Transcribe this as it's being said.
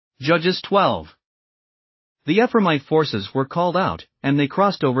Judges 12. The Ephraimite forces were called out, and they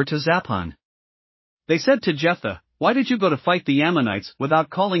crossed over to Zaphon. They said to Jephthah, "Why did you go to fight the Ammonites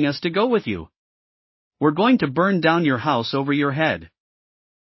without calling us to go with you? We're going to burn down your house over your head."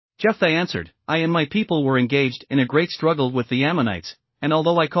 Jephthah answered, "I and my people were engaged in a great struggle with the Ammonites, and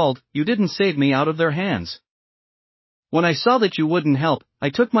although I called, you didn't save me out of their hands. When I saw that you wouldn't help, I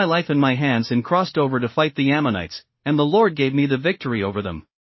took my life in my hands and crossed over to fight the Ammonites, and the Lord gave me the victory over them.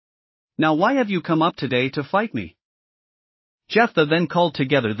 Now why have you come up today to fight me?" Jephthah then called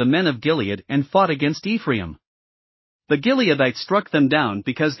together the men of Gilead and fought against Ephraim. The Gileadites struck them down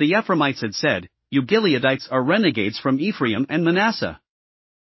because the Ephraimites had said, "You Gileadites are renegades from Ephraim and Manasseh."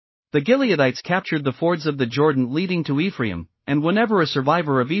 The Gileadites captured the fords of the Jordan leading to Ephraim, and whenever a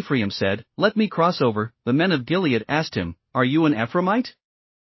survivor of Ephraim said, "Let me cross over," the men of Gilead asked him, "Are you an Ephraimite?"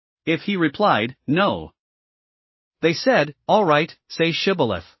 If he replied, "No," they said, "All right, say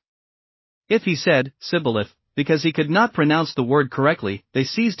Shibboleth." If he said, Sibboleth, because he could not pronounce the word correctly, they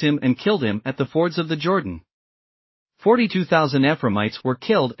seized him and killed him at the fords of the Jordan. 42,000 Ephraimites were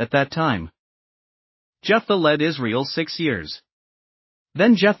killed at that time. Jephthah led Israel 6 years.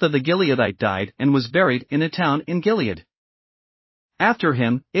 Then Jephthah the Gileadite died and was buried in a town in Gilead. After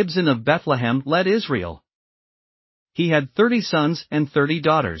him, Ibzan of Bethlehem led Israel. He had 30 sons and 30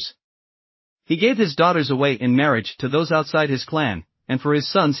 daughters. He gave his daughters away in marriage to those outside his clan, and for his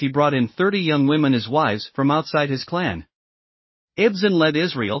sons he brought in 30 young women as wives from outside his clan. Ibzan led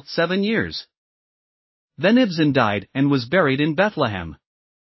Israel 7 years. Then Ibzan died and was buried in Bethlehem.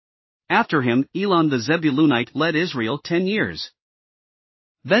 After him, Elon the Zebulunite led Israel 10 years.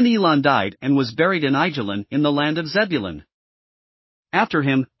 Then Elon died and was buried in Aijalon in the land of Zebulun. After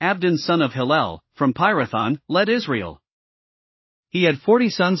him, Abdon son of Hillel, from Pirathon, led Israel. He had 40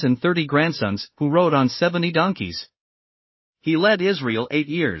 sons and 30 grandsons, who rode on 70 donkeys. He led Israel 8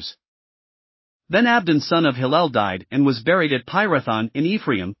 years. Then Abdon son of Hillel died and was buried at Pirathon in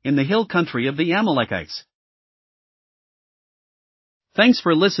Ephraim, in the hill country of the Amalekites. Thanks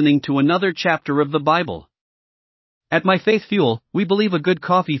for listening to another chapter of the Bible. At My Faith Fuel, we believe a good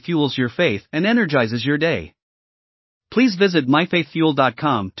coffee fuels your faith and energizes your day. Please visit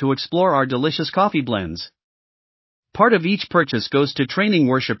myfaithfuel.com to explore our delicious coffee blends. Part of each purchase goes to training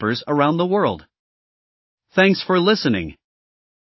worshipers around the world. Thanks for listening.